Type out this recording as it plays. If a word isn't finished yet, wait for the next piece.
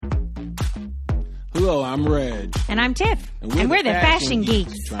Hello, I'm Reg. And I'm Tiff. And we're the Fashion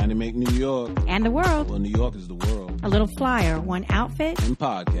Geeks. Trying to make New York. And the world. Well, New York is the world. A little flyer, one outfit. And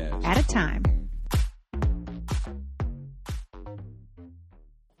podcast. At a time.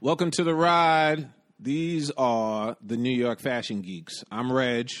 Welcome to the ride. These are the New York Fashion Geeks. I'm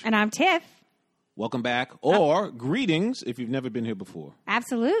Reg. And I'm Tiff. Welcome back. Or greetings if you've never been here before.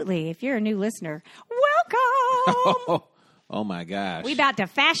 Absolutely. If you're a new listener, welcome. Oh my gosh. We about to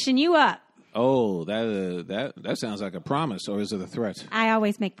fashion you up. Oh, that sounds like a promise, or is it a threat? I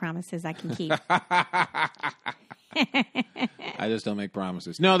always make promises I can keep. I just don't make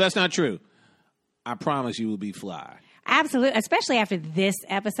promises. No, that's not true. I promise you will be fly. Absolutely, especially after this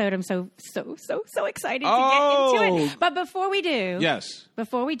episode. I'm so excited to get into it. But before we do, yes,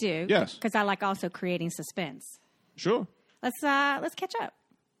 because I like also creating suspense. Sure. Let's catch up.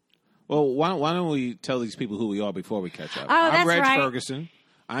 Well, why don't we tell these people who we are before we catch up? Oh, I'm Reg right. Ferguson.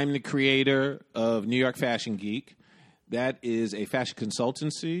 I'm the creator of New York Fashion Geek. That is a fashion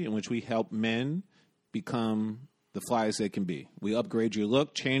consultancy in which we help men become the flyest they can be. We upgrade your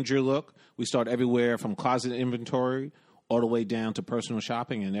look, change your look. We start everywhere from closet inventory all the way down to personal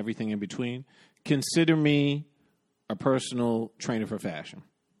shopping and everything in between. Consider me a personal trainer for fashion.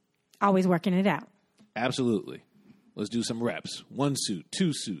 Always working it out. Absolutely. Let's do some reps. 1 suit,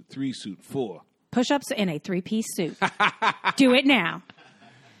 2 suit, 3 suit, 4. Push-ups in a 3-piece suit. Do it now.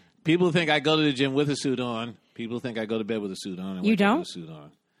 People think I go to the gym with a suit on. People think I go to bed with a suit on. And you don't? With a suit on.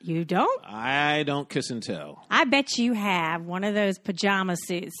 You don't? I don't kiss and tell. I bet you have one of those pajama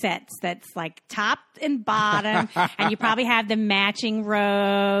suit sets that's like top and bottom, and you probably have the matching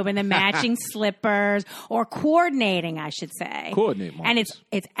robe and the matching slippers, or coordinating, I should say. Coordinate, Marcus. And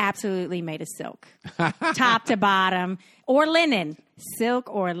it's absolutely made of silk, top to bottom, or linen. Silk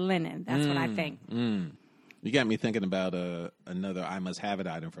or linen. That's what I think. You got me thinking about another I must have it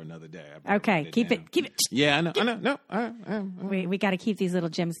item for another day. Okay, keep it. Yeah, I know. We got to keep these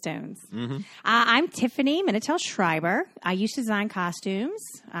little gemstones. Mm-hmm. I'm Tiffany Minitel Schreiber. I used to design costumes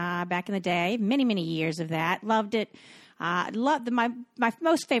back in the day, many years of that. Loved it. My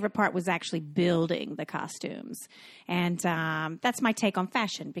most favorite part was actually building the costumes, and that's my take on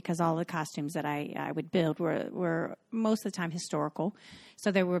fashion, because all the costumes that I would build were most of the time historical, so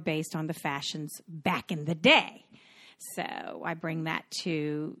they were based on the fashions back in the day. So I bring that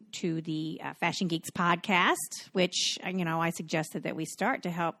to the Fashion Geeks podcast, which I suggested that we start to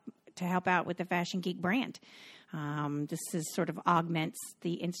help out with the Fashion Geek brand. This is sort of augments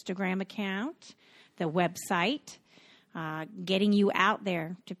the Instagram account, the website. Getting you out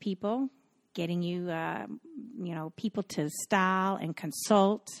there to people, getting you, people to style and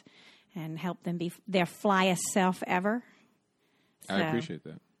consult and help them be their flyest self ever. So I appreciate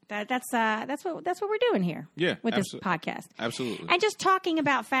that. That's what we're doing here. Yeah, with this podcast. Absolutely. And just talking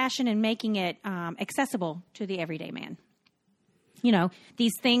about fashion and making it accessible to the everyday man.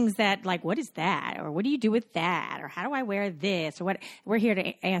 These things that, like, what is that? Or what do you do with that? Or how do I wear this? Or what? We're here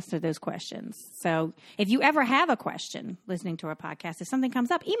to answer those questions. So if you ever have a question listening to our podcast, if something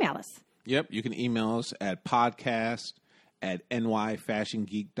comes up, email us. Yep. You can email us at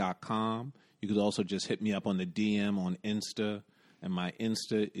podcast@nyfashiongeek.com. You could also just hit me up on the DM on Insta. And my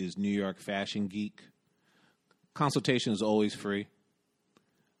Insta is New York Fashion Geek. Consultation is always free.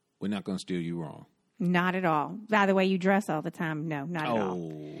 We're not going to steer you wrong. Not at all. By the way you dress all the time, no, not at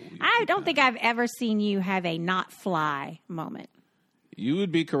all. I don't think I've ever seen you have a not fly moment. You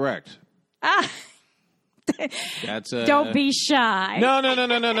would be correct. That's Don't be shy. No. I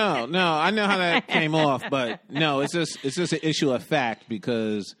know how that came off, but no, it's just an issue of fact,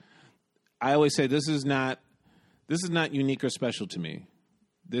 because I always say this is not unique or special to me.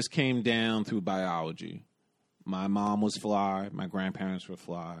 This came down through biology. My mom was fly. My grandparents were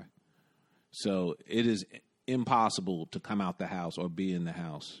fly. So it is impossible to come out the house or be in the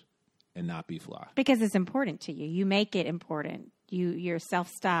house and not be fly. Because it's important to you. You make it important. Your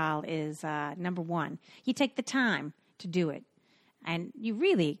self-style is number one. You take the time to do it. And you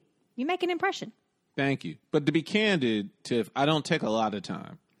make an impression. Thank you. But to be candid, Tiff, I don't take a lot of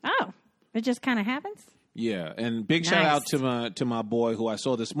time. Oh, it just kind of happens? Yeah, and big shout out to my boy who I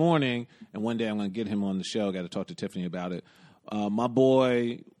saw this morning, and one day I'm going to get him on the show. I got to talk to Tiffany about it. My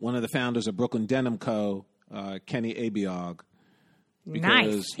boy, one of the founders of Brooklyn Denim Co., Kenny Abiog.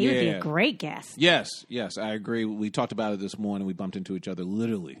 Nice. He would be a great guest. Yes, I agree. We talked about it this morning. We bumped into each other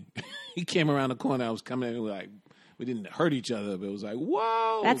literally. He came around the corner. I was coming in, we didn't hurt each other, but it was like,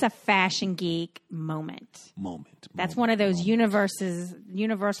 whoa. That's a Fashion Geek moment. That's one of those universes.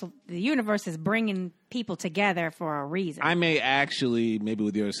 The universe is bringing people together for a reason. I may actually, maybe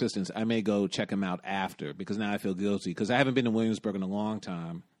with your assistance, I may go check him out after, because now I feel guilty, because I haven't been to Williamsburg in a long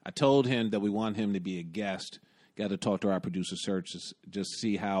time. I told him that we want him to be a guest. Got to talk to our producer, Search, just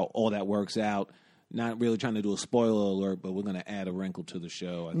see how all that works out. Not really trying to do a spoiler alert, but we're going to add a wrinkle to the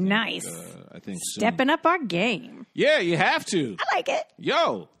show. I think, nice. I think stepping up our game. Yeah, you have to. I like it.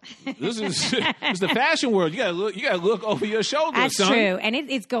 Yo, this is it's the fashion world. You gotta look over your shoulder. That's son. true, and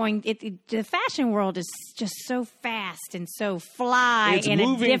it's going. The fashion world is just so fast and so fly It's in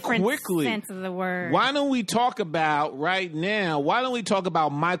moving a different quickly. sense of the word. Why don't we talk about right now? Why don't we talk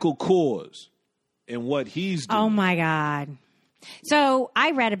about Michael Kors and what he's doing? Oh my God! So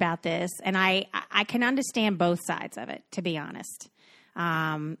I read about this, and I can understand both sides of it. To be honest,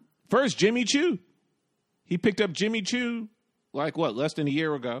 First, Jimmy Choo. He picked up Jimmy Choo less than a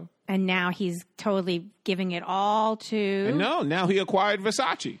year ago. and now he's totally giving it all to. And now he acquired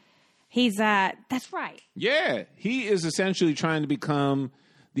Versace. He's that's right. Yeah, he is essentially trying to become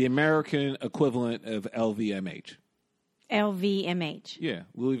the American equivalent of LVMH. LVMH. Yeah,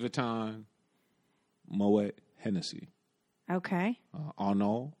 Louis Vuitton, Moet Hennessy, Okay.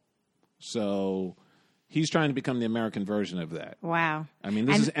 Arnault. So he's trying to become the American version of that. Wow. I mean,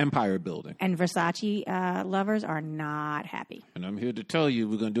 this is empire building. And Versace lovers are not happy. And I'm here to tell you,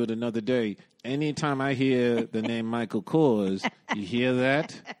 we're going to do it another day. Anytime I hear the name Michael Kors, you hear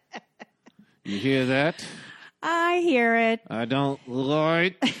that? You hear that? I hear it. I don't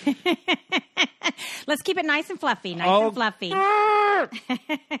like. Let's keep it nice and fluffy. And fluffy.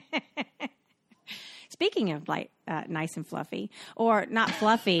 Speaking of nice and fluffy, or not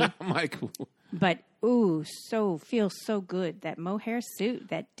fluffy, Michael. but feels so good. That mohair suit,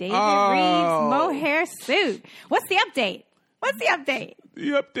 that David Reeves mohair suit. What's the update?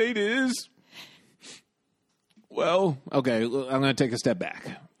 The update is, well, okay, I'm going to take a step back.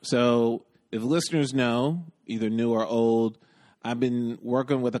 So if listeners know, either new or old, I've been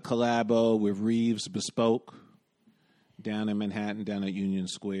working with a collabo with Reeves Bespoke down in Manhattan, down at Union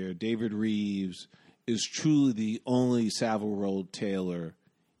Square. David Reeves is truly the only Saville Row tailor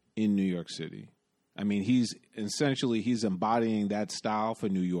in New York City. I mean, he's embodying that style for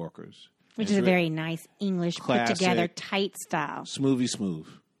New Yorkers. Which is a very nice English, classic, put-together, tight style. Smoothie smooth.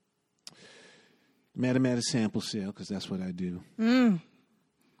 Met him at a sample sale, because that's what I do.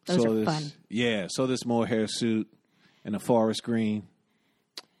 Those are fun. Yeah, so this mohair suit and a forest green.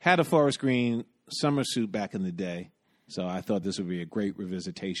 Had a forest green summer suit back in the day, so I thought this would be a great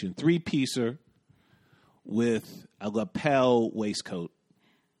revisitation. 3-piecer with a lapel waistcoat.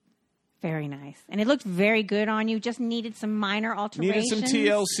 Very nice. And it looked very good on you. Just needed some minor alterations. Needed some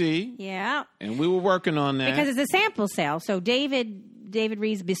TLC. Yeah. And we were working on that. Because it's a sample sale. So David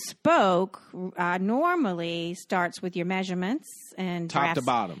Reeves Bespoke normally starts with your measurements and top to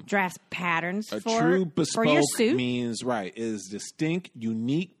bottom. Drafts patterns a for, true bespoke for your suit. Means, is distinct,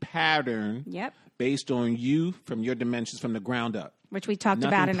 unique pattern based on you from your dimensions from the ground up. Which we talked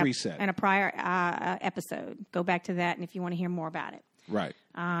Nothing about in a prior episode. Go back to that and if you want to hear more about it. Right.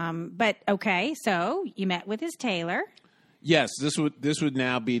 But okay, so you met with his tailor. Yes, this would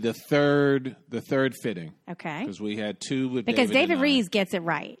now be the third fitting. Okay. Because we had two with David Reeves gets it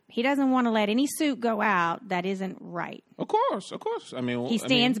right. He doesn't want to let any suit go out that isn't right. Of course. I mean, he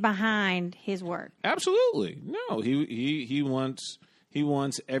stands behind his work. Absolutely. No, he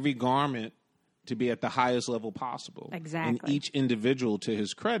wants every garment to be at the highest level possible. Exactly. And each individual, to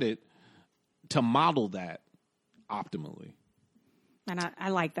his credit, to model that optimally. And I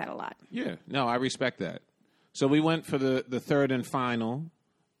like that a lot. Yeah. No, I respect that. So we went for the third and final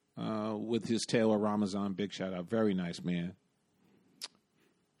with his tailor, Ramazan. Big shout out. Very nice man.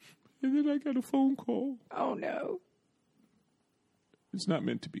 And then I got a phone call. Oh, no. It's not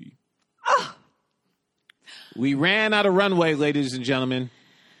meant to be. Oh. We ran out of runway, ladies and gentlemen.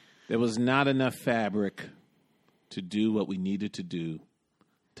 There was not enough fabric to do what we needed to do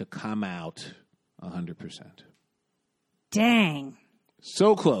to come out 100%. Dang.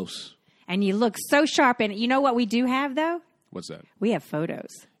 So close. And you look so sharp. And you know what we do have, though? What's that? We have photos.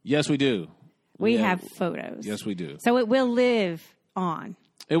 Yes, we do. We have photos. Yes, we do. So it will live on.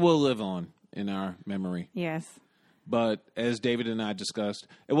 It will live on in our memory. Yes. But as David and I discussed,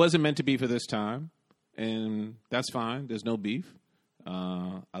 it wasn't meant to be for this time. And that's fine. There's no beef.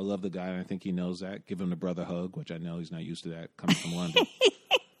 I love the guy, and I think he knows that. Give him the brother hug, which I know he's not used to that coming from London.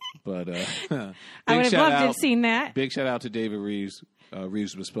 But I would have loved to have seen that. Big shout out to David Reeves,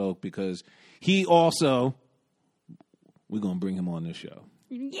 Reeves Bespoke, because he also, we're going to bring him on this show.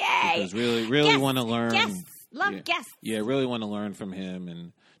 Yay! Because really want to learn Love guests. Yeah, really want to learn from him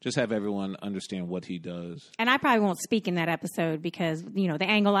and just have everyone understand what he does. And I probably won't speak in that episode because, the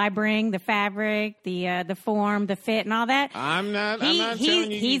angle I bring, the fabric, the form, the fit, and all that. I'm not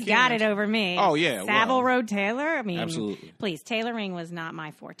telling you. He's got it over me. Oh, yeah. Saville Row Tailor. I mean, absolutely. Please, tailoring was not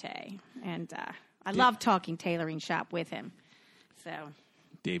my forte. And I love talking tailoring shop with him. So...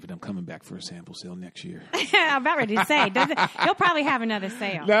 David, I'm coming back for a sample sale next year. I'm about ready to say. He'll probably have another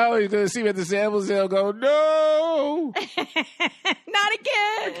sale. No, he's going to see me at the sample sale go, no. Not again.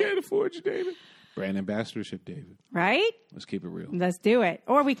 I can't afford you, David. Brand ambassadorship, David. Right? Let's keep it real. Let's do it.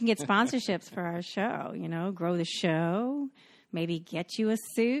 Or we can get sponsorships for our show, grow the show. Maybe get you a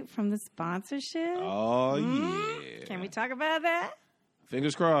suit from the sponsorship. Oh, yeah. Can we talk about that?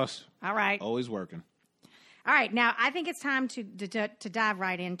 Fingers crossed. All right. Always working. All right, now I think it's time to dive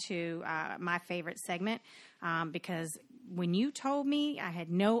right into my favorite segment because when you told me, I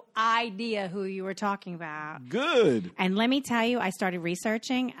had no idea who you were talking about. Good. And let me tell you, I started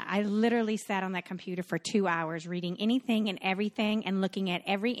researching. I literally sat on that computer for 2 hours reading anything and everything and looking at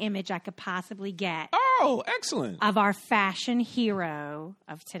every image I could possibly get. Oh, excellent. Of our fashion hero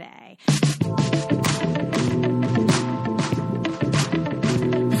of today.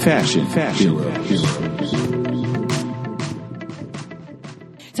 Fashion heroes.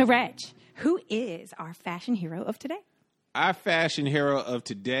 So, Reg, who is our fashion hero of today? Our fashion hero of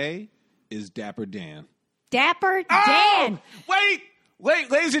today is Dapper Dan. Dapper Dan!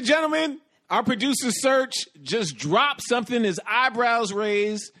 Wait, ladies and gentlemen, our producer Search just dropped something, his eyebrows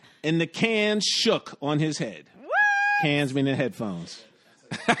raised, and the cans shook on his head. What? Cans meaning headphones.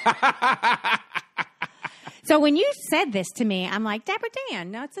 So when you said this to me, I'm like, Dapper Dan.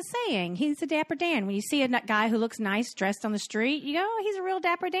 No, it's a saying. He's a Dapper Dan. When you see a guy who looks nice dressed on the street, you go, oh, he's a real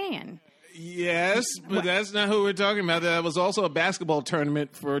Dapper Dan. Yes, but that's not who we're talking about. That was also a basketball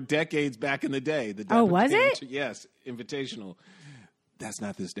tournament for decades back in the day. The Dapper was Dan, it? Yes, invitational. That's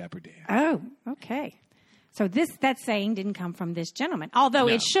not this Dapper Dan. Oh, okay. So that saying didn't come from this gentleman, although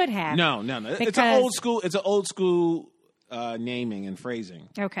it should have. No. It's an old school naming and phrasing.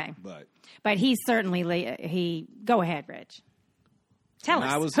 Okay. But he certainly, go ahead, Reg. Tell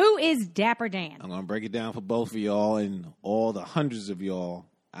us, who is Dapper Dan? I'm going to break it down for both of y'all and all the hundreds of y'all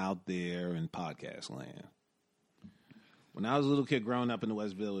out there in podcast land. When I was a little kid growing up in the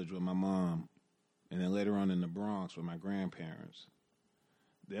West Village with my mom, and then later on in the Bronx with my grandparents,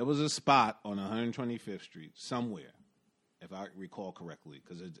 there was a spot on 125th Street somewhere, if I recall correctly,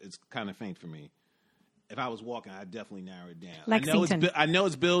 because it's kind of faint for me. If I was walking, I'd definitely narrow it down. Lexington. I know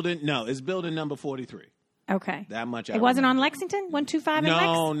it's building. No, it's building number 43. Okay. That much. It wasn't on Lexington? 125 in Lex?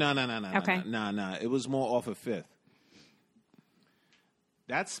 No. Okay. No. It was more off of 5th.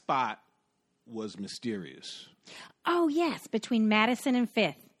 That spot was mysterious. Oh, yes. Between Madison and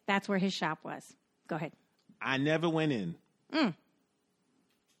 5th. That's where his shop was. Go ahead. I never went in.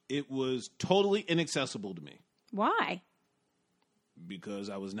 It was totally inaccessible to me. Why? Because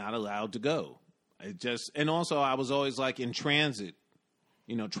I was not allowed to go. And also I was always like in transit,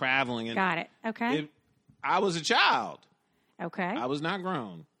 traveling. And got it. Okay. I was a child. Okay. I was not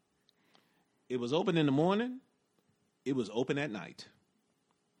grown. It was open in the morning. It was open at night.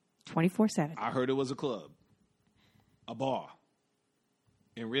 24/7. I heard it was a club, a bar.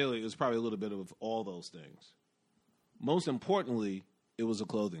 And really, it was probably a little bit of all those things. Most importantly, it was a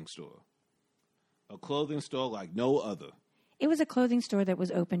clothing store. A clothing store like no other. It was a clothing store that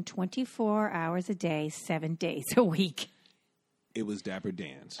was open 24 hours a day, 7 days a week. It was Dapper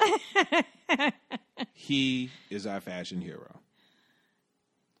Dan's. He is our fashion hero.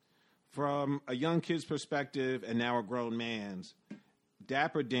 From a young kid's perspective and now a grown man's,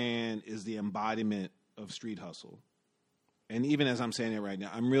 Dapper Dan is the embodiment of street hustle. And even as I'm saying it right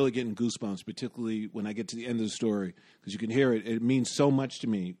now, I'm really getting goosebumps, particularly when I get to the end of the story, because you can hear it. It means so much to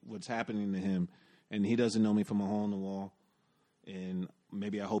me, what's happening to him. And he doesn't know me from a hole in the wall. And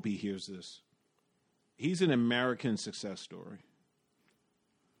maybe I hope he hears this. He's an American success story.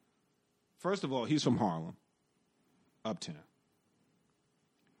 First of all, he's from Harlem, Uptown.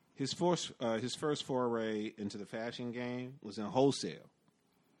 His first foray into the fashion game was in wholesale.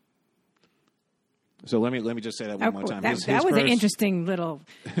 So let me just say that one more time. That was an interesting little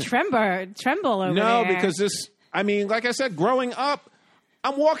tremble over there. No, because like I said, growing up,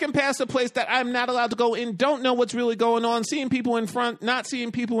 I'm walking past a place that I'm not allowed to go in, don't know what's really going on, seeing people in front, not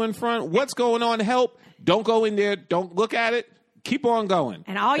seeing people in front, what's going on, help, don't go in there, don't look at it, keep on going.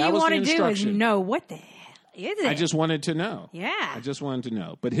 And all you want to do is know what the hell is it? I just wanted to know. Yeah. I just wanted to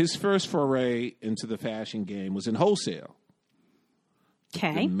know. But his first foray into the fashion game was in wholesale.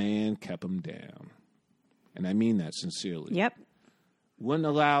 Okay. The man kept him down. And I mean that sincerely. Yep. Wouldn't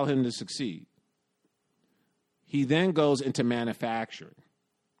allow him to succeed. He then goes into manufacturing.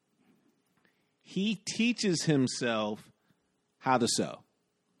 He teaches himself how to sew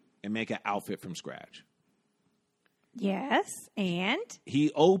and make an outfit from scratch. Yes, and? He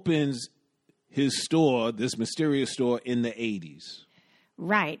opens his store, this mysterious store, in the 80s.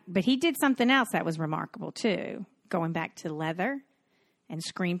 Right, but he did something else that was remarkable, too. Going back to leather and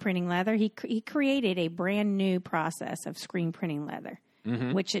screen printing leather, he created a brand new process of screen printing leather,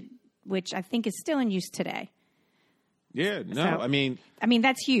 which I think is still in use today. Yeah, no, So, I mean,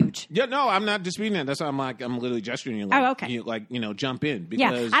 that's huge. yeah, no, I'm not disputing that. That's why I'm literally gesturing you. Like, Oh, okay. Jump in Yeah,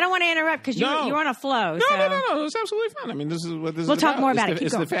 because I don't want to interrupt because No. you're on a flow. no, it's absolutely fine. I mean, this is what this is. We'll talk about. more about It's it. Keep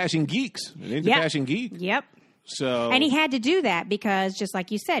It's going. the fashion geeks. It ain't the Yep. fashion geek. Yep. So And he had to do that because, just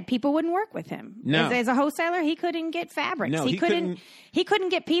like you said, people wouldn't work with him. No. As a wholesaler, he couldn't get fabrics. No, he he couldn't. He couldn't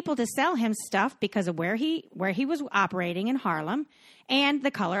get people to sell him stuff because of where he was operating in Harlem and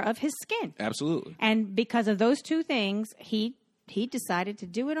the color of his skin. Absolutely. And because of those two things, he decided to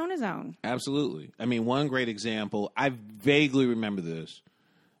do it on his own. Absolutely. I mean, one great example, I vaguely remember this,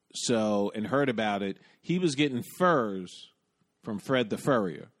 and heard about it. He was getting furs from Fred the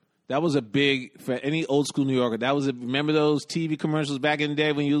Furrier. That was a big, for any old school New Yorker, remember those TV commercials back in the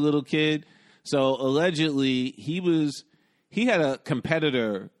day when you were a little kid? So allegedly, he had a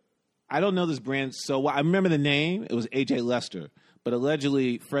competitor. I don't know this brand so well. I remember the name. It was A.J. Lester. But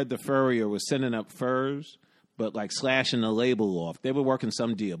allegedly, Fred the Furrier was sending up furs, but like slashing the label off. They were working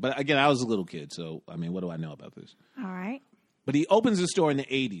some deal. But again, I was a little kid, so I mean, what do I know about this? All right. But he opens the store in the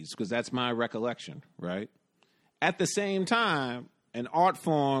 80s because that's my recollection, right? At the same time, an art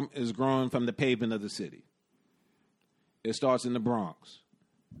form is growing from the pavement of the city. It starts in the Bronx,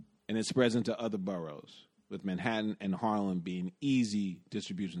 and it spreads into other boroughs, with Manhattan and Harlem being easy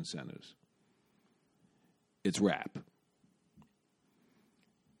distribution centers. It's rap.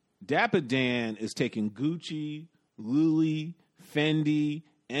 Dapper Dan is taking Gucci, Louis, Fendi,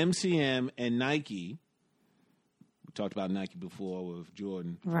 MCM, and Nike. We talked about Nike before with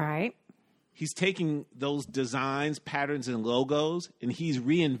Jordan. Right. He's taking those designs, patterns, and logos, and he's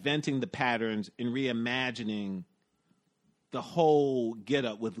reinventing the patterns and reimagining the whole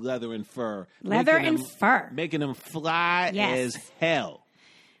getup with leather and fur. Fur. Making them fly Yes. as hell.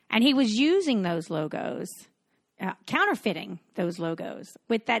 And he was using those logos, counterfeiting those logos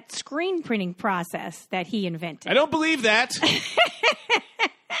with that screen printing process that he invented. I don't believe that.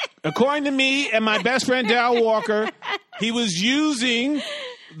 According to me and my best friend Darryl Walker, he was using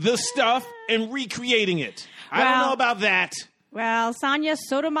the stuff and recreating it. I don't know about that. Well, Sonia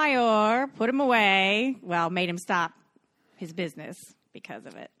Sotomayor put him away. Well, made him stop his business because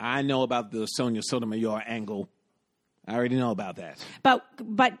of it. I know about the Sonia Sotomayor angle. I already know about that. But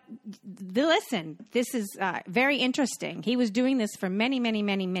listen, this is very interesting. He was doing this for many, many,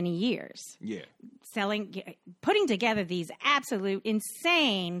 many, many years. Yeah. Putting together these absolute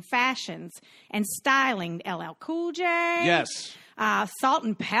insane fashions and styling LL Cool J. Yes. Salt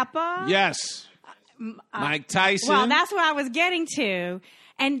and Pepper. Yes. Mike Tyson. Well, that's what I was getting to.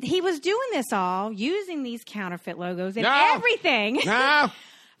 And he was doing this all using these counterfeit logos and everything No.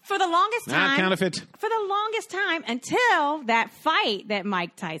 for the longest time. Not counterfeit. For the longest time until that fight that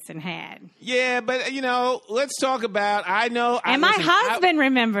Mike Tyson had. Yeah, but, let's talk about, And my husband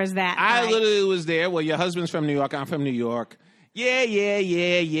remembers that I fight. literally was there. Well, your husband's from New York. I'm from New York. Yeah.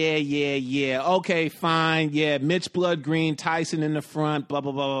 Okay, fine. Yeah, Mitch Blood Green, Tyson in the front, blah,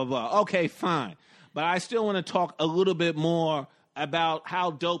 blah, blah, blah, blah. Okay, fine. But I still want to talk a little bit more about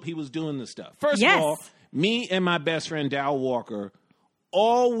how dope he was doing this stuff. First of all, me and my best friend, Darryl Walker,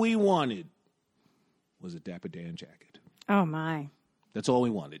 all we wanted was a Dapper Dan jacket. Oh, my. That's all we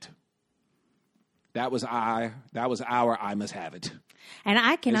wanted. That was our I must have it. And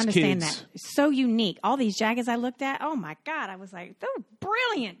I can As understand kids. that. It's so unique. All these jackets I looked at, oh, my God. I was like, they're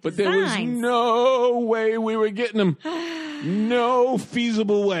brilliant But designs. there was no way we were getting them. No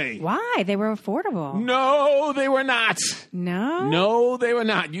feasible way. Why? They were affordable. No, they were not. No? No, they were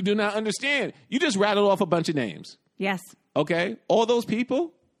not. You do not understand. You just rattled off a bunch of names. Yes. Okay? All those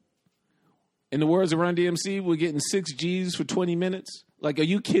people, in the words of Run DMC, were getting 6 G's for 20 minutes. Like, are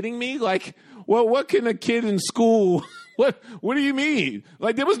you kidding me? Like, well, what can a kid in school, what do you mean?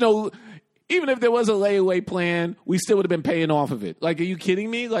 Like, there was no, even if there was a layaway plan, we still would have been paying off of it. Like, are you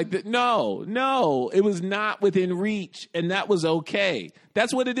kidding me? Like, no, it was not within reach, and that was okay.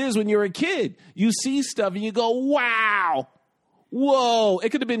 That's what it is when you're a kid. You see stuff and you go, wow. Whoa, it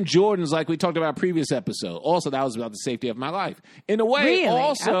could have been Jordans like we talked about previous episode. Also, that was about the safety of my life. In a way,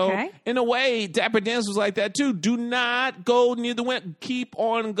 in a way, Dapper Dan was like that too. Do not go near the wind. Keep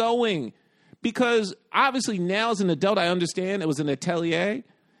on going. Because obviously now as an adult, I understand it was an atelier.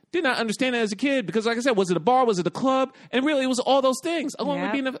 Did not understand it as a kid because, like I said, was it a bar? Was it a club? And really, it was all those things, along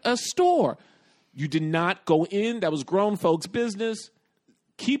with being a store. You did not go in. That was grown folks' business.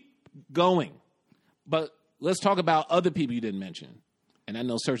 Keep going. But let's talk about other people you didn't mention. And I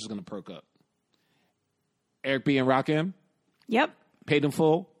know Search is going to perk up. Eric B. and Rakim. Yep. Paid in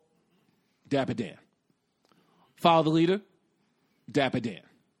Full. Dapper Dan. Follow the Leader. Dapper Dan.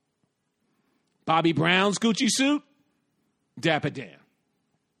 Bobby Brown's Gucci suit. Dapper Dan.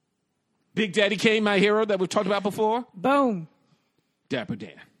 Big Daddy Kane, My Hero, that we've talked about before. Boom. Dapper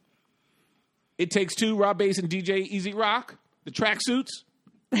Dan. It Takes Two, Rob Bass and DJ Easy Rock. The tracksuits.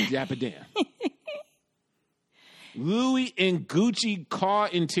 Dapper Dan. Louis and Gucci car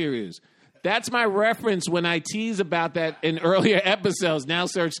interiors. That's my reference when I tease about that in earlier episodes. Now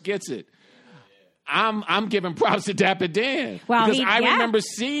Search gets it. I'm giving props to Dapper Dan. Well, because I remember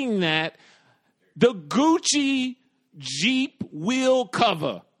seeing that. The Gucci Jeep wheel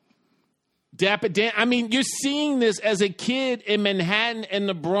cover. Dapper Dan. I mean, you're seeing this as a kid in Manhattan and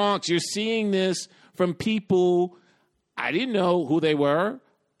the Bronx. You're seeing this from people. I didn't know who they were.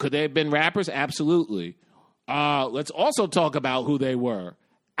 Could they have been rappers? Absolutely. Let's also talk about who they were.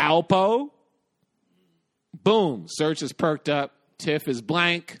 Alpo. Boom. Search is perked up. Tiff is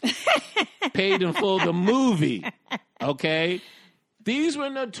blank. Paid in Full, the movie. Okay? These were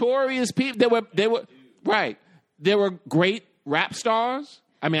notorious people. They were right. They were great rap stars.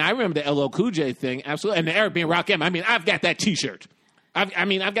 I mean, I remember the LL Cool J thing, absolutely. And the Eric B. and Rakim. I mean, I've got that T-shirt. I've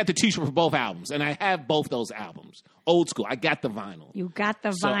got the T-shirt for both albums, and I have both those albums. Old school. I got the vinyl. You got the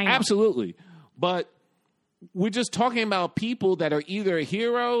vinyl. Absolutely. But we're just talking about people that are either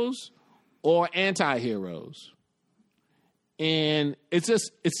heroes or anti-heroes. And it's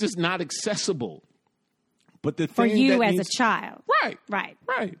just not accessible. But the for thing you that as a child. Right.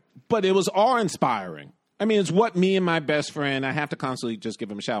 But it was awe-inspiring. I mean, it's what me and my best friend, I have to constantly just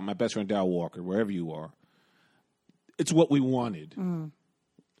give him a shout, my best friend Darryl Walker, wherever you are. It's what we wanted.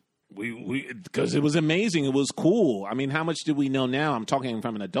 Because it was amazing. It was cool. I mean, how much do we know now? I'm talking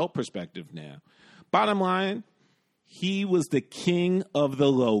from an adult perspective now. Bottom line, he was the king of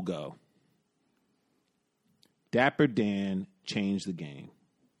the logo. Dapper Dan changed the game.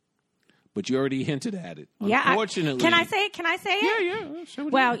 But you already hinted at it. Yeah. Unfortunately. Can I say it? Yeah. Sure.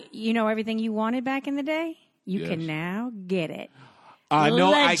 Well, you know everything you wanted back in the day? You can now get it.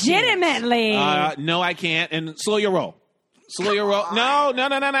 No, legitimately. I can't. No, I can't. And slow your roll. Slow your roll. No.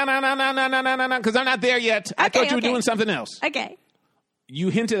 Because I'm not there yet. I thought you were doing something else. Okay. You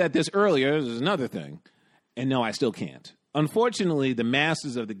hinted at this earlier. There's another thing. And no, I still can't. Unfortunately, the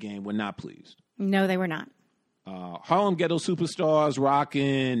masters of the game were not pleased. No, they were not. Harlem Ghetto Superstars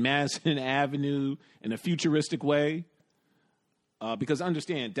rocking Madison Avenue in a futuristic way. Because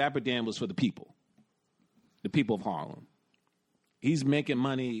understand, Dapper Dan was for the people of Harlem. He's making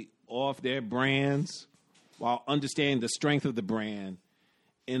money off their brands while understanding the strength of the brand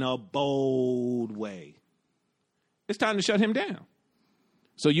in a bold way. It's time to shut him down.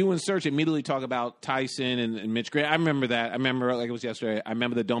 So you and Search immediately talk about Tyson and Mitch Grant. I remember that. I remember like it was yesterday. I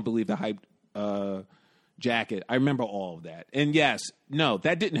remember the Don't Believe the Hype jacket. I remember all of that. And yes, no,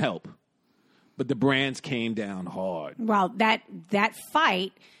 that didn't help. But the brands came down hard. Well, that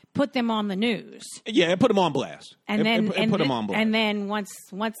fight put them on the news. Yeah, it put them on blast. And put them on blast. And then once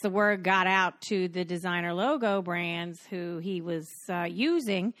the word got out to the designer logo brands who he was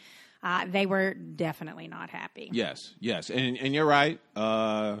using, they were definitely not happy. Yes. And you're right.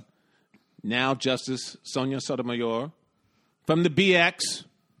 Now Justice Sonia Sotomayor from the BX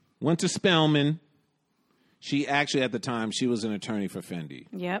went to Spelman. She actually, at the time, she was an attorney for Fendi.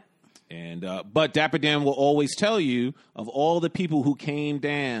 Yep. And but Dapper Dan will always tell you, of all the people who came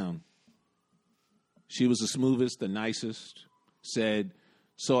down, she was the smoothest, the nicest. Said,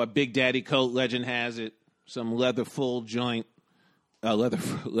 so a Big Daddy coat, legend has it, some leather full joint, leather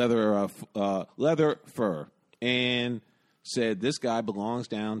fur, and said, this guy belongs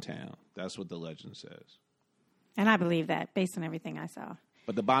downtown. That's what the legend says. And I believe that, based on everything I saw.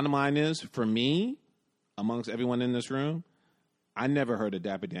 But the bottom line is, for me, amongst everyone in this room, I never heard of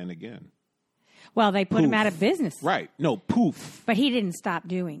Dapper Dan again. Well, they put him out of business. Right. No, poof. But he didn't stop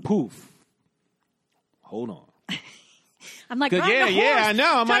doing. Poof. Hold on. I'm like, yeah, I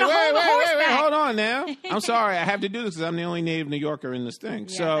know. I'm like, wait, hold on now. I'm sorry. I have to do this because I'm the only native New Yorker in this thing.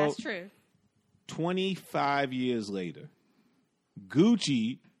 Yeah, so that's true. 25 years later,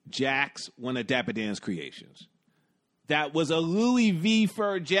 Gucci jacks one of Dapper Dan's creations. That was a Louis V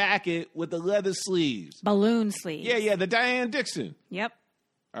fur jacket with the leather sleeves. Balloon sleeves. Yeah, the Diane Dixon. Yep.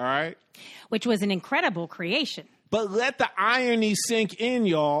 All right. Which was an incredible creation. But let the irony sink in,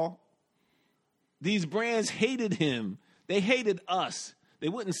 y'all. These brands hated him. They hated us. They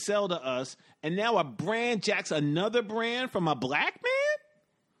wouldn't sell to us. And now a brand jacks another brand from a black man?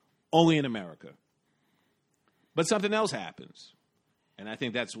 Only in America. But something else happens. And I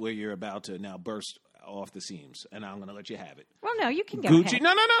think that's where you're about to now burst off the seams. And I'm going to let you have it. Well, no, you can go Gucci. ahead.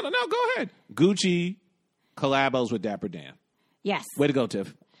 No, go ahead. Gucci collabos with Dapper Dan. Yes. Way to go,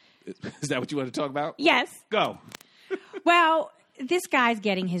 Tiff. Is that what you want to talk about? Yes. Go. Well, this guy's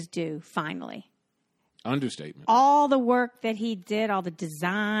getting his due, finally. Understatement. All the work that he did, all the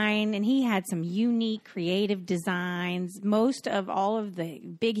design, and he had some unique creative designs. Most of all of the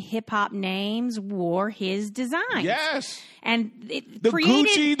big hip-hop names wore his designs. Yes. And The created,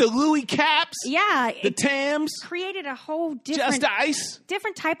 Gucci, the Louis caps. Yeah. The Tams. Created a whole different... Just Ice.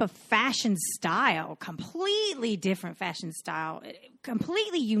 Different type of fashion style. Completely different fashion style.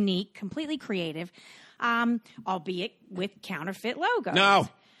 Completely unique, completely creative. Albeit with counterfeit logos. No.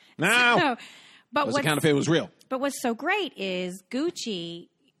 So, but the counterfeit was real. But what's so great is Gucci,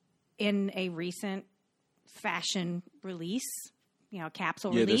 in a recent fashion release,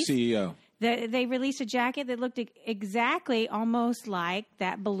 capsule release. The CEO. They released a jacket that looked exactly almost like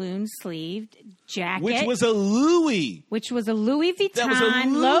that balloon-sleeved jacket. Which was a Louis. Vuitton That was a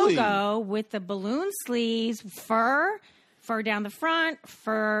Louis. logo with the balloon sleeves, fur down the front,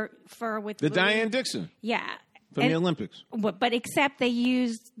 fur with The Louis. Diane Dixon. Yeah. From the Olympics. But except they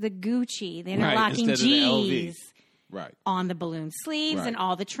used the Gucci, the Right, interlocking instead of the LV. G's Right. on the balloon sleeves Right. and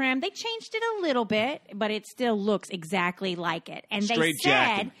all the trim. They changed it a little bit, but it still looks exactly like it. And Straight they said,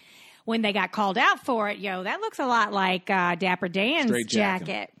 jacking. when they got called out for it, that looks a lot like Dapper Dan's Straight jacking.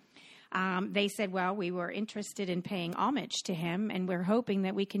 jacket. They said, well, we were interested in paying homage to him, and we're hoping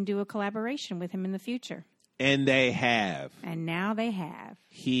that we can do a collaboration with him in the future. And they have. And now they have.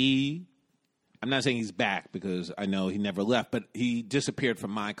 I'm not saying he's back because I know he never left, but he disappeared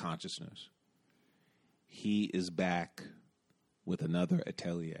from my consciousness. He is back with another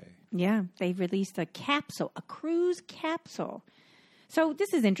atelier. Yeah, they released a cruise capsule. So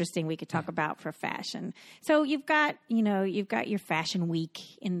this is interesting. We could talk about for fashion. So you've got your fashion week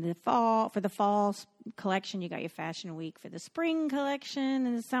in the fall for the fall collection. You got your fashion week for the spring collection,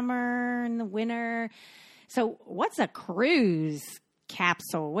 in the summer, and the winter. So what's a cruise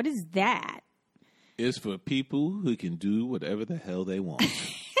capsule? What is that? It's for people who can do whatever the hell they want.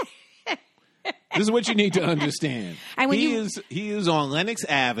 This is what you need to understand. And He is on Lenox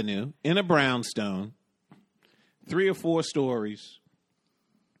Avenue in a brownstone, 3 or 4 stories.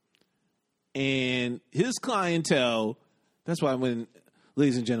 And his clientele, that's why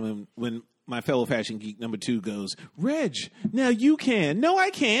ladies and gentlemen, when my fellow fashion geek number 2 goes, Reg, now you can. No, I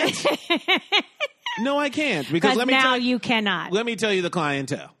can't. No, I can't. Because you cannot. Let me tell you the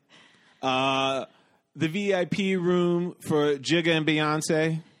clientele. The VIP room for Jigga and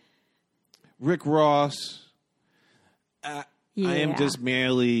Beyonce, Rick Ross. I am just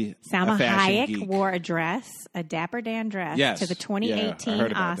merely Salma a fashion Hayek geek. wore a Dapper Dan dress to the 2018 I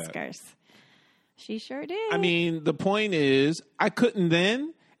heard about Oscars. that. She sure did. I mean, the point is, I couldn't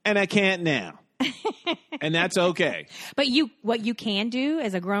then, and I can't now. And that's okay. But what you can do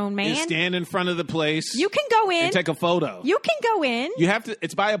as a grown man, You stand in front of the place. you can go in. and take a photo. You can go in. You have to.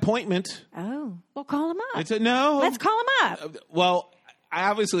 It's by appointment. Oh, well, call him up. No. Let's call him up. Well,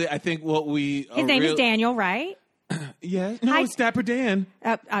 I think what we. His name is Daniel, right? Yeah. No, Hi. it's Dapper Dan.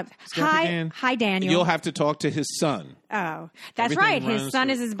 Hi, Daniel. You'll have to talk to his son. Oh, that's Everything right. His runs son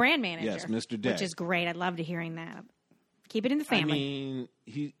through- is his brand manager. Yes, Mr. Day. Which is great. I loved hearing that. Keep it in the family. I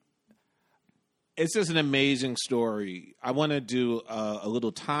mean, it's just an amazing story. I want to do a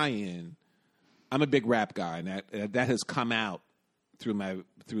little tie-in. I'm a big rap guy, and that has come out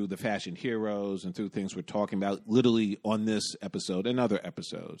through the Fashion Heroes and through things we're talking about, literally on this episode and other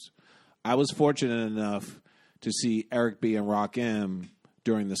episodes. I was fortunate enough to see Eric B. and Rock M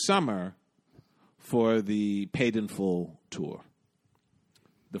during the summer for the Paid in Full tour.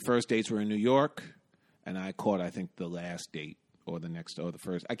 The first dates were in New York, and I caught, I think, the last date or the next or the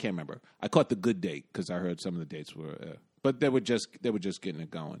first. I can't remember. I caught the good date because I heard some of the dates were, but they were just getting it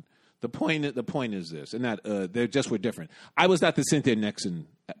going. The point is this, and that they just were different. I was not the Cynthia Nixon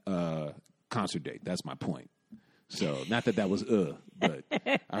concert date. That's my point. So not that was but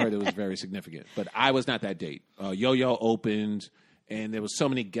I heard it was very significant. But I was not that date. Yo-Yo opened, and there was so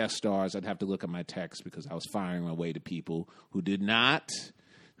many guest stars. I'd have to look at my text because I was firing away to people who did not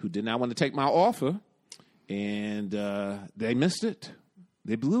want to take my offer, and they missed it.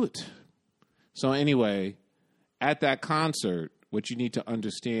 They blew it. So anyway, at that concert, what you need to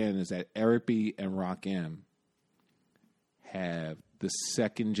understand is that Eric B. and Rock M have the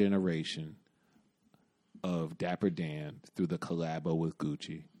second generation of Dapper Dan through the collabo with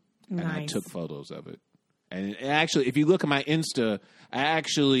Gucci. Nice. And I took photos of it. And actually, if you look at my Insta, I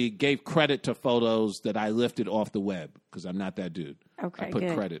actually gave credit to photos that I lifted off the web because I'm not that dude. Okay, I put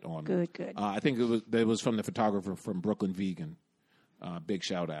good. credit on them. Good. I think it was from the photographer from Brooklyn Vegan. Big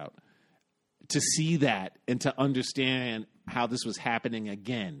shout out. To see that and to understand how this was happening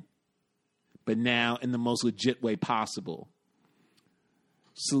again, but now in the most legit way possible,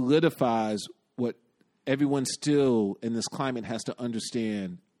 solidifies what everyone still in this climate has to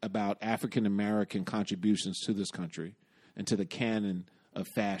understand about African American contributions to this country and to the canon of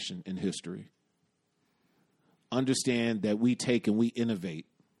fashion and history. Understand that we take and we innovate,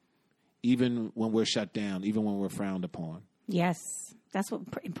 even when we're shut down, even when we're frowned upon. Yes, that's what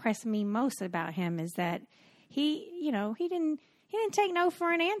impressed me most about him is that he didn't take no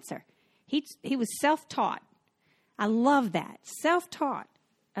for an answer. He was self-taught. I love that, self-taught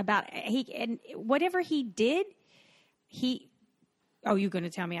about and whatever he did. You're going to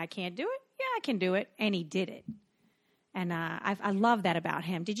tell me I can't do it? Yeah, I can do it, and he did it. And I love that about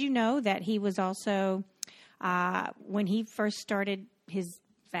him. Did you know that he was also when he first started his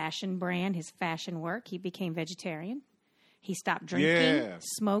fashion brand, his fashion work, he became vegetarian. He stopped drinking,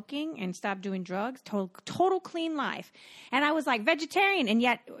 smoking, and stopped doing drugs. Total clean life. And I was like, vegetarian, and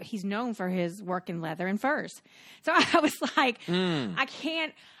yet he's known for his work in leather and furs. So I was like, I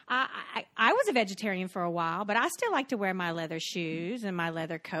can't. I was a vegetarian for a while, but I still like to wear my leather shoes and my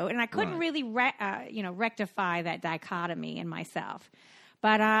leather coat, and I couldn't really, rectify that dichotomy in myself.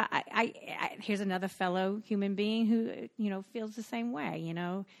 But here's another fellow human being who, feels the same way.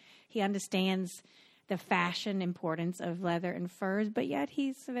 He understands the fashion importance of leather and furs, but yet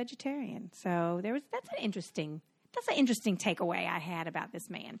he's a vegetarian. So that's an interesting takeaway I had about this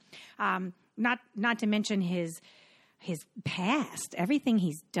man. Not to mention his past, everything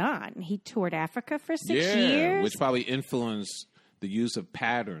he's done. He toured Africa for 6 years, which probably influenced the use of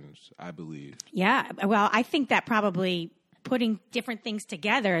patterns, I believe. Yeah, well, I think that probably putting different things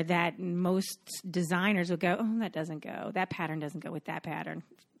together that most designers would go, oh, that doesn't go. That pattern doesn't go with that pattern.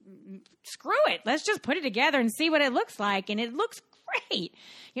 Screw it. Let's just put it together and see what it looks like. And it looks great.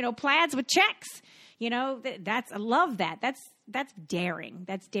 Plaids with checks. I love that. That's daring.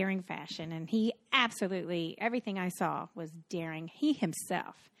 That's daring fashion. And he absolutely, everything I saw was daring. He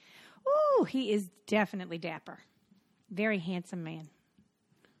himself. Ooh, he is definitely dapper. Very handsome man.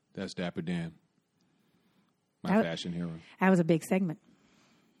 That's Dapper Dan. My fashion hero. That was a big segment.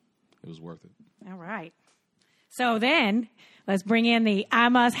 It was worth it. All right. So then, let's bring in the I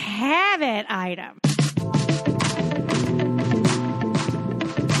must have it item.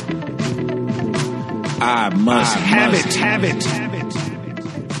 I must have it.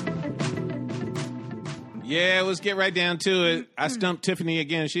 Yeah, let's get right down to it. I stumped Tiffany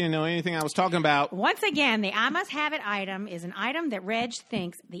again. She didn't know anything I was talking about. Once again, the I must have it item is an item that Reg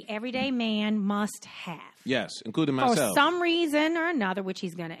thinks the everyday man must have. Yes, including myself. For some reason or another, which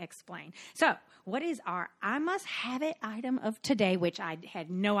he's going to explain. So, what is our I must have it item of today, which I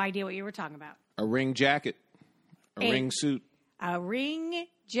had no idea what you were talking about? A ring jacket. A ring suit. A ring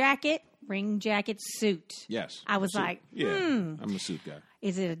jacket suit. Yes. I was like, I'm a suit guy.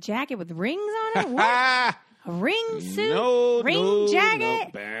 Is it a jacket with rings on it? What? A ring suit? Ring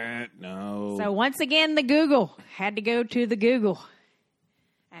jacket? No. So once again, the Google. Had to go to the Google.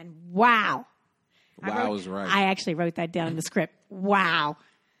 And wow. Wow is right. I actually wrote that down in the script. Wow.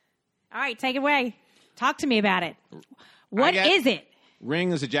 All right, take it away. Talk to me about it. What is it?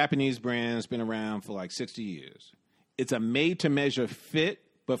 Ring is a Japanese brand. It's been around for like 60 years. It's a made-to-measure fit,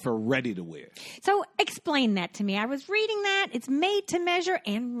 but for ready-to-wear. So explain that to me. I was reading that. It's made to measure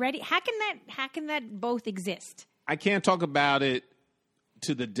and ready. How can that both exist? I can't talk about it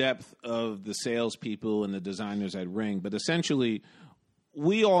to the depth of the salespeople and the designers at Ring, but essentially,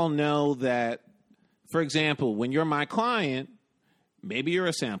 we all know that, for example, when you're my client, maybe you're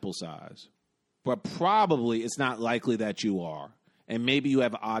a sample size, but probably it's not likely that you are. And maybe you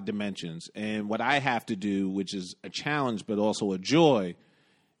have odd dimensions. And what I have to do, which is a challenge but also a joy,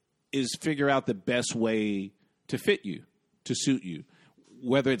 is figure out the best way to fit you, to suit you.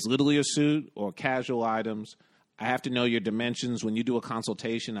 Whether it's literally a suit or casual items, I have to know your dimensions. When you do a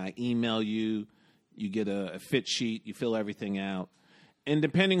consultation, I email you. You get a fit sheet. You fill everything out. And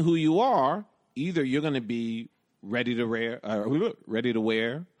depending who you are, either you're going to be ready to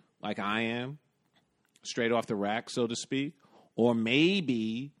wear, like I am, straight off the rack, so to speak, or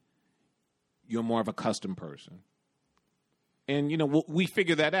maybe you're more of a custom person. And, we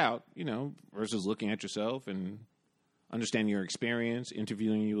figure that out, versus looking at yourself and understanding your experience,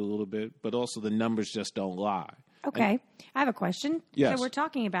 interviewing you a little bit, but also the numbers just don't lie. Okay. I have a question. Yes. So we're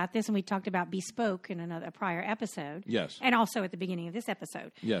talking about this, and we talked about bespoke in a prior episode. Yes. And also at the beginning of this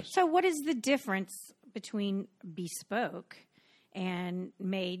episode. Yes. So what is the difference between bespoke and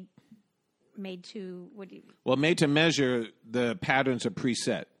made to made to measure. The patterns are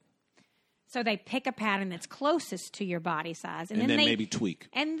preset. So they pick a pattern that's closest to your body size, and then they maybe tweak.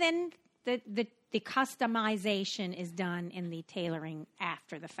 And then the customization is done in the tailoring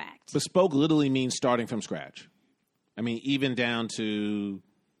after the fact. Bespoke literally means starting from scratch. I mean, even down to,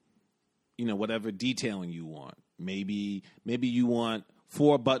 whatever detailing you want. Maybe you want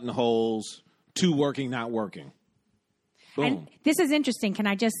 4 buttonholes, 2 working, not working. Boom. And this is interesting. Can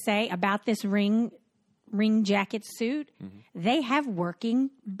I just say about this ring jacket suit? Mm-hmm. They have working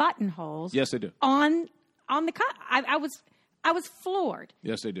buttonholes. Yes, they do. On the cut. I was floored.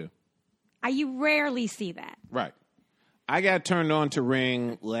 Yes, they do. You rarely see that. Right. I got turned on to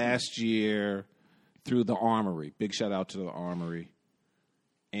ring last year through the Armory. Big shout out to the Armory.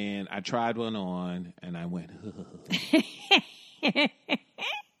 And I tried one on, and I went,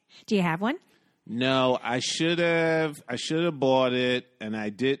 Do you have one? No, I should have bought it, and I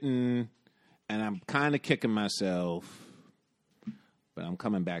didn't. And I'm kind of kicking myself. But I'm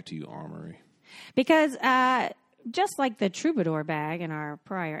coming back to you, Armory. Because just like the Troubadour bag in our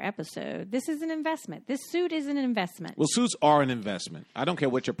prior episode, this is an investment. This suit is an investment. Well, suits are an investment. I don't care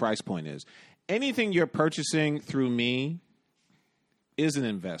what your price point is. Anything you're purchasing through me is an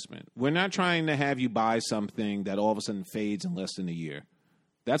investment. We're not trying to have you buy something that all of a sudden fades in less than a year.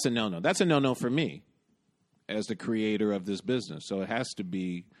 That's a no-no. That's a no-no for me as the creator of this business. So it has to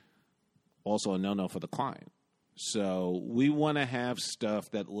be also a no-no for the client. So we want to have stuff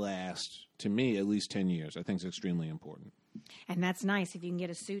that lasts, to me, at least 10 years. I think it's extremely important. And that's nice if you can get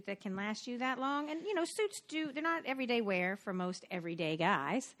a suit that can last you that long. And, suits they're not everyday wear for most everyday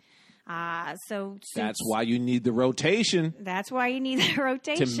guys. So suits, that's why you need the rotation. That's why you need the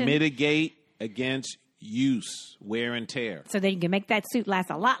rotation. To mitigate against use, wear and tear. So that you can make that suit last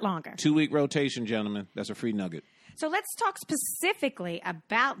a lot longer. 2-week rotation, gentlemen. That's a free nugget. So let's talk specifically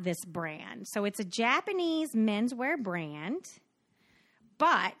about this brand. So it's a Japanese menswear brand,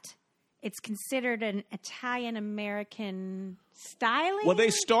 but it's considered an Italian-American styling. Well,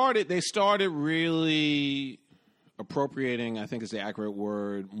 they started really appropriating, I think is the accurate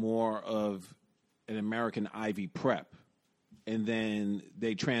word, more of an American Ivy prep. And then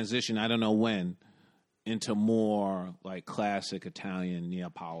they transitioned, I don't know when, into more like classic Italian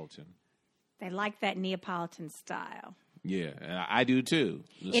Neapolitan. They like that Neapolitan style. Yeah, I do too.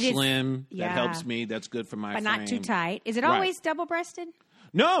 The slim, that helps me. That's good for my frame. But not too tight. Is it always double-breasted?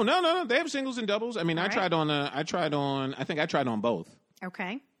 No. They have singles and doubles. I mean, I tried on both.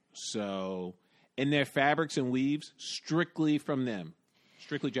 Okay. So, and their fabrics and weaves, strictly from them.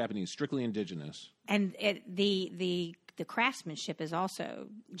 Strictly Japanese, strictly indigenous. And the craftsmanship is also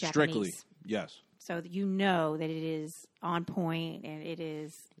Japanese. Strictly, yes. So that you know that it is on point and it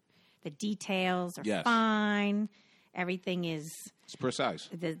is... The details are fine. Everything is... It's precise.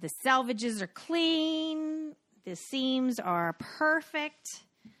 The selvages are clean. The seams are perfect.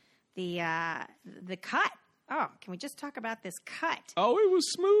 The cut. Oh, can we just talk about this cut? Oh, it was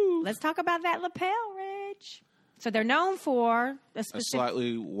smooth. Let's talk about that lapel, Reg. So they're known for a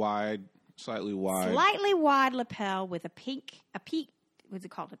slightly wide lapel with a peak. What's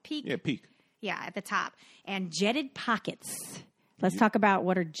it called? A peak? Yeah, peak. Yeah, at the top. And jetted pockets. Let's talk about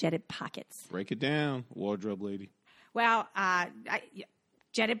what are jetted pockets. Break it down, wardrobe lady. Well,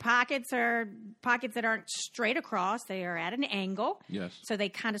 jetted pockets are pockets that aren't straight across. They are at an angle. Yes. So they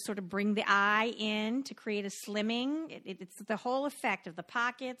kind of sort of bring the eye in to create a slimming. It's the whole effect of the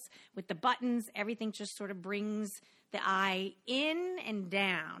pockets with the buttons. Everything just sort of brings the eye in and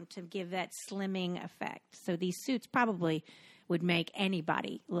down to give that slimming effect. So these suits probably would make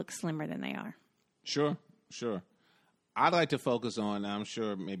anybody look slimmer than they are. Sure. I'd like to focus on, I'm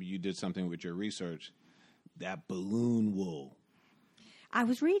sure maybe you did something with your research, that balloon wool. I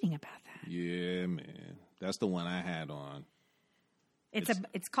was reading about that. Yeah, man. That's the one I had on.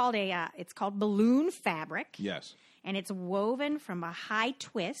 It's called balloon fabric. Yes. And it's woven from a high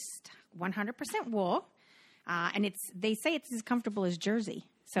twist, 100% wool. And they say it's as comfortable as jersey.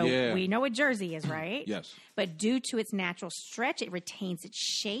 So we know what jersey is, right? Yes. But due to its natural stretch, it retains its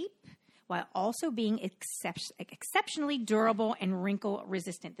shape while also being exceptionally durable and wrinkle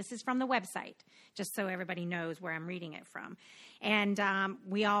resistant. This is from the website, just so everybody knows where I'm reading it from. And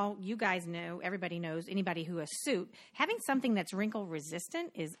you guys know, everybody knows, anybody who has a suit, having something that's wrinkle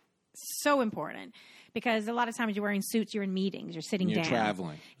resistant is so important. Because a lot of times you're wearing suits, you're in meetings, you're sitting down. You're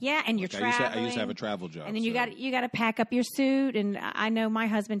traveling. Yeah, and you're traveling. I used to have a travel job. And then you got to pack up your suit. And I know my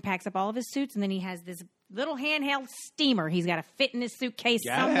husband packs up all of his suits, and then he has little handheld steamer he's got to fit in his suitcase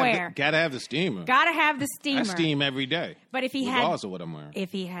somewhere. Gotta have the steamer. Gotta have the steamer. I steam every day. But if he regardless of what I'm wearing.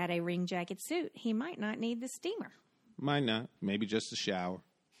 If he had a ring jacket suit, he might not need the steamer. Might not. Maybe just a shower.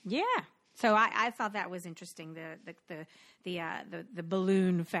 Yeah. So I thought that was interesting. The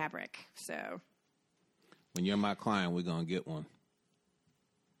balloon fabric. So when you're my client, we're gonna get one.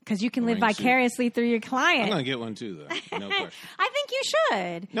 Because you can live vicariously through your client. I'm gonna get one too, though. No question. I think you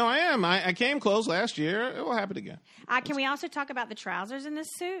should. No, I am. I came close last year. It will happen again. Can we also talk about the trousers in this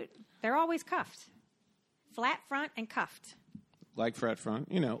suit? They're always cuffed, flat front and cuffed. Like flat front,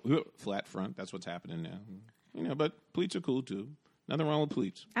 flat front. That's what's happening now. But pleats are cool too. Nothing wrong with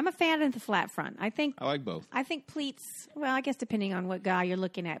pleats. I'm a fan of the flat front. I like both. I think pleats. Well, I guess depending on what guy you're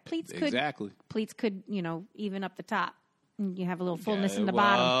looking at, pleats could even up the top. You have a little fullness in the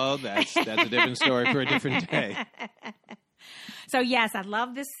bottom. Well, that's a different story for a different day. So yes, I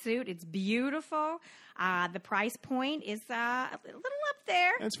love this suit. It's beautiful. The price point is a little up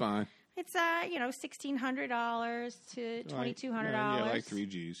there. That's fine. It's $1,600 to $2,200. Yeah, like 3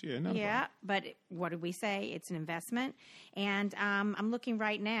 G's. Yeah, not yeah. But what did we say? It's an investment, and I'm looking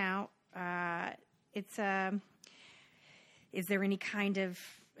right now. Is there any kind of,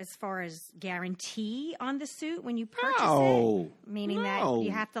 as far as guarantee on the suit when you purchase it? Meaning that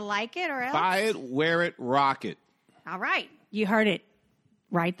you have to like it or else? Buy it, wear it, rock it. All right. You heard it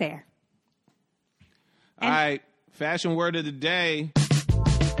right there. All right. Fashion word of the day.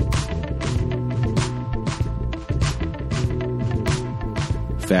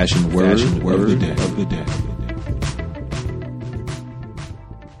 Fashion word of the day.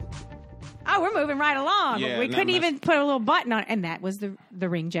 Oh, we're moving right along. Yeah, we couldn't even put a little button on it. And that was the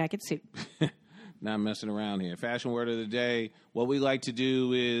ring jacket suit. Not messing around here. Fashion word of the day. What we like to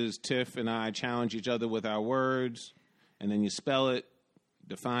do is Tiff and I challenge each other with our words, and then you spell it,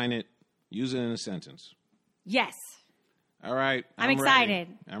 define it, use it in a sentence. Yes. All right. I'm excited.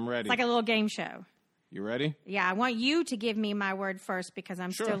 I'm ready. It's like a little game show. You ready? Yeah, I want you to give me my word first because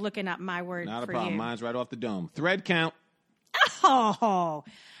I'm still looking up my word Not for a problem. you. Mine's right off the dome. Thread count. Oh,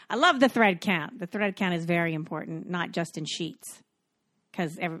 I love the thread count. The thread count is very important, not just in sheets.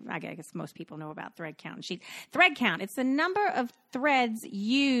 Because I guess most people know about thread count and sheets. Thread count, it's the number of threads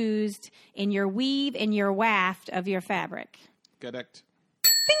used in your weave and your waft of your fabric. Correct. Ding,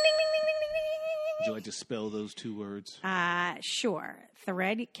 ding, ding, ding, ding, ding, ding. Would you like to spell those two words? Sure.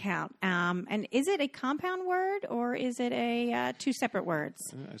 Thread count. And is it a compound word or is it a two separate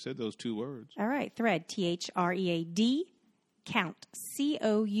words? I said those two words. All right. Thread. THREAD. Count.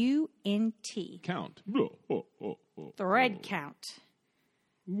 COUNT. Count. Thread count.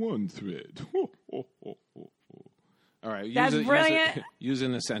 One thread. All right. That's brilliant. Use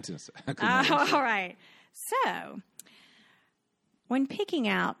in a sentence. All right. So, when picking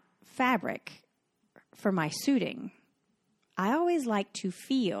out fabric for my suiting, I always like to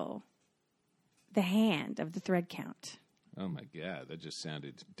feel the hand of the thread count. Oh, my God. That just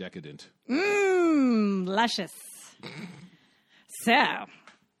sounded decadent. Luscious. So,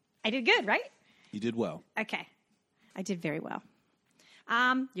 I did good, right? You did well. Okay. I did very well.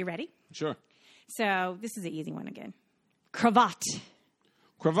 You ready? Sure. So, this is an easy one again. Cravat.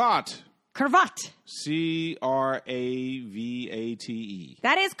 Cravat. Cravat. CRAVATE.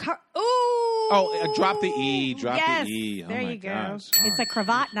 That is ooh. Oh, drop the E. Drop yes, the E. Oh, there my you go. gosh. It's a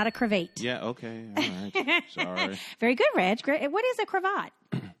cravat, not a cravat. Yeah, okay. All right. Sorry. Very good, Reg. Great. What is a cravat?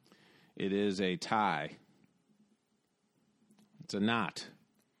 It is a tie. It's a knot.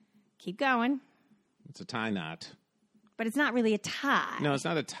 Keep going. It's a tie knot. But it's not really a tie. No, it's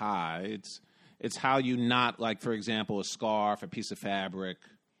not a tie. It's how you knot, like, for example, a scarf, a piece of fabric.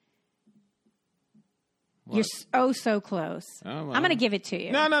 What? You're so close. Oh, well. I'm going to give it to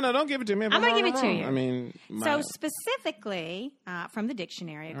you. No, don't give it to me. I'm going to give it to you. I mean, so specifically, from the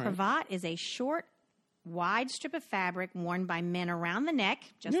dictionary, a cravat is a short, wide strip of fabric worn by men around the neck,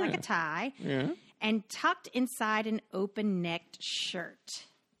 just like a tie, and tucked inside an open-necked shirt.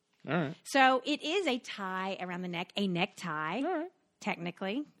 All right. So it is a tie around the neck, a necktie,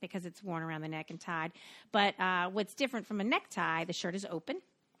 technically, because it's worn around the neck and tied. But what's different from a necktie, the shirt is open,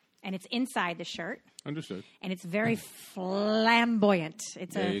 and it's inside the shirt. Understood. And it's very flamboyant.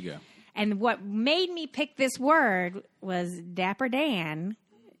 There you go. And what made me pick this word was Dapper Dan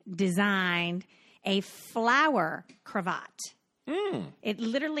designed a flower cravat. It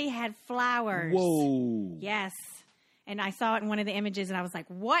literally had flowers. Whoa. Yes. And I saw it in one of the images, and I was like,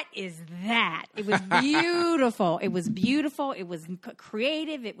 what is that? It was beautiful. It was beautiful. It was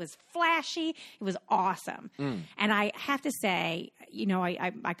creative. It was flashy. It was awesome. And I have to say,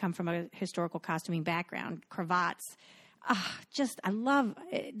 I come from a historical costuming background. Cravats, I love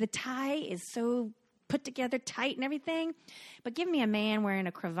the tie is so put together tight and everything. But give me a man wearing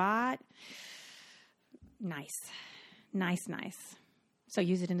a cravat. Nice. Nice, nice. So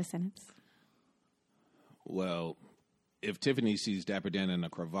use it in a sentence. Well, if Tiffany sees Dapper Dan in a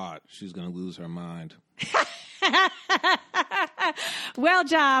cravat, she's going to lose her mind. Well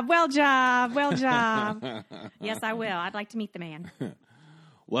job, well job, well job. Yes, I will. I'd like to meet the man.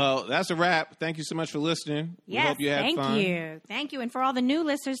 Well, that's a wrap. Thank you so much for listening. We Yes, hope you had fun. thank you. Thank you. And for all the new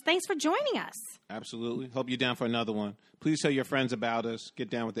listeners, thanks for joining us. Absolutely. Hope you're down for another one. Please tell your friends about us. Get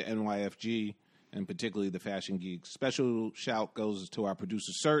down with the NYFG, and particularly the Fashion Geeks. Special shout goes to our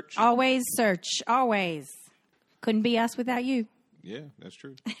producer, Search. Always search, always. Couldn't be us without you. Yeah, that's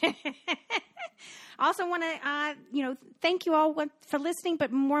true. Also want to, thank you all for listening,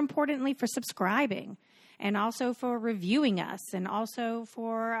 but more importantly for subscribing, and also for reviewing us, and also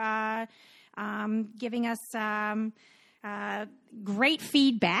for giving us great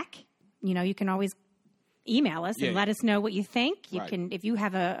feedback. You can always email us and let us know what you think. You can, if you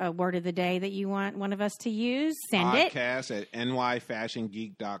have a word of the day that you want one of us to use, send it. Podcast at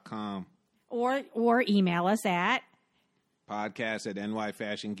nyfashiongeek.com. Or email us at podcast at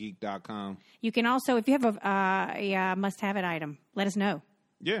nyfashiongeek.com. You can also, if you have a must-have-it item, let us know.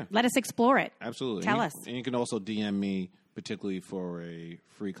 Yeah. Let us explore it. Absolutely. Tell us. And you can also DM me, particularly for a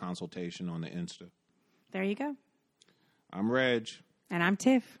free consultation on the Insta. There you go. I'm Reg. And I'm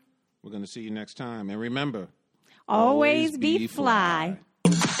Tiff. We're going to see you next time. And remember, always be fly.